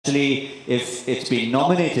Actually, if it's been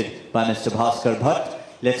nominated by Mr. Bhaskar Bhat,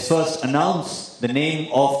 let's first announce the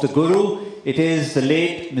name of the Guru. It is the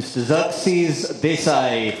late Mr. Xerxes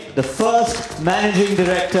Desai, the first Managing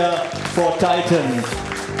Director for Titan.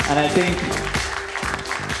 And I think,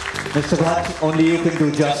 Mr. Bhat, only you can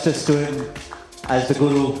do justice to him as the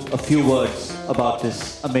Guru, a few words about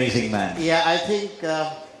this amazing man. Yeah, I think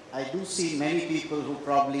I do see many people who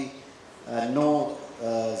probably know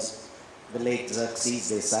the late Xerxes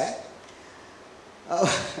Desai.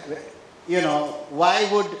 You know, why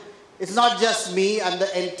would, it's not just me and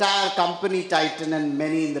the entire company Titan and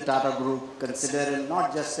many in the Tata Group consider him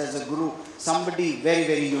not just as a guru, somebody very,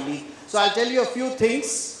 very unique. So I'll tell you a few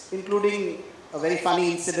things, including a very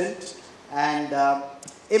funny incident. And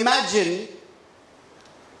imagine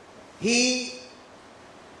he,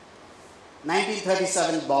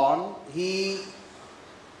 1937 born, he,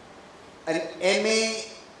 an MA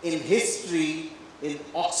in history in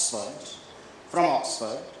Oxford, from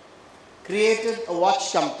Oxford, created a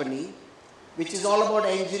watch company which is all about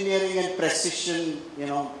engineering and precision, you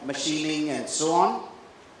know, machining and so on.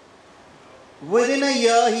 Within a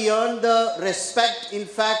year, he earned the respect, in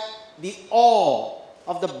fact, the awe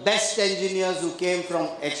of the best engineers who came from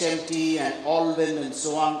HMT and Alwyn and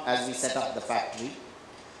so on as we set up the factory.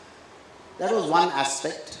 That was one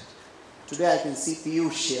aspect. Today I can see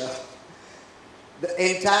Piyush here.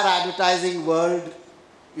 The entire advertising world,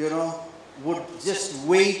 you know, would just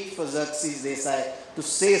wait for Xerxes Desai to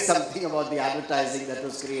say something about the advertising that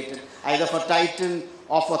was created, either for Titan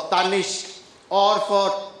or for Tanishq or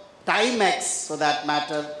for Timex, for that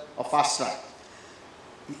matter, or Fast Track.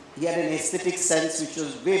 He had an aesthetic sense which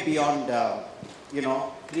was way beyond, you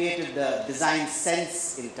know, created the design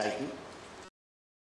sense in Titan.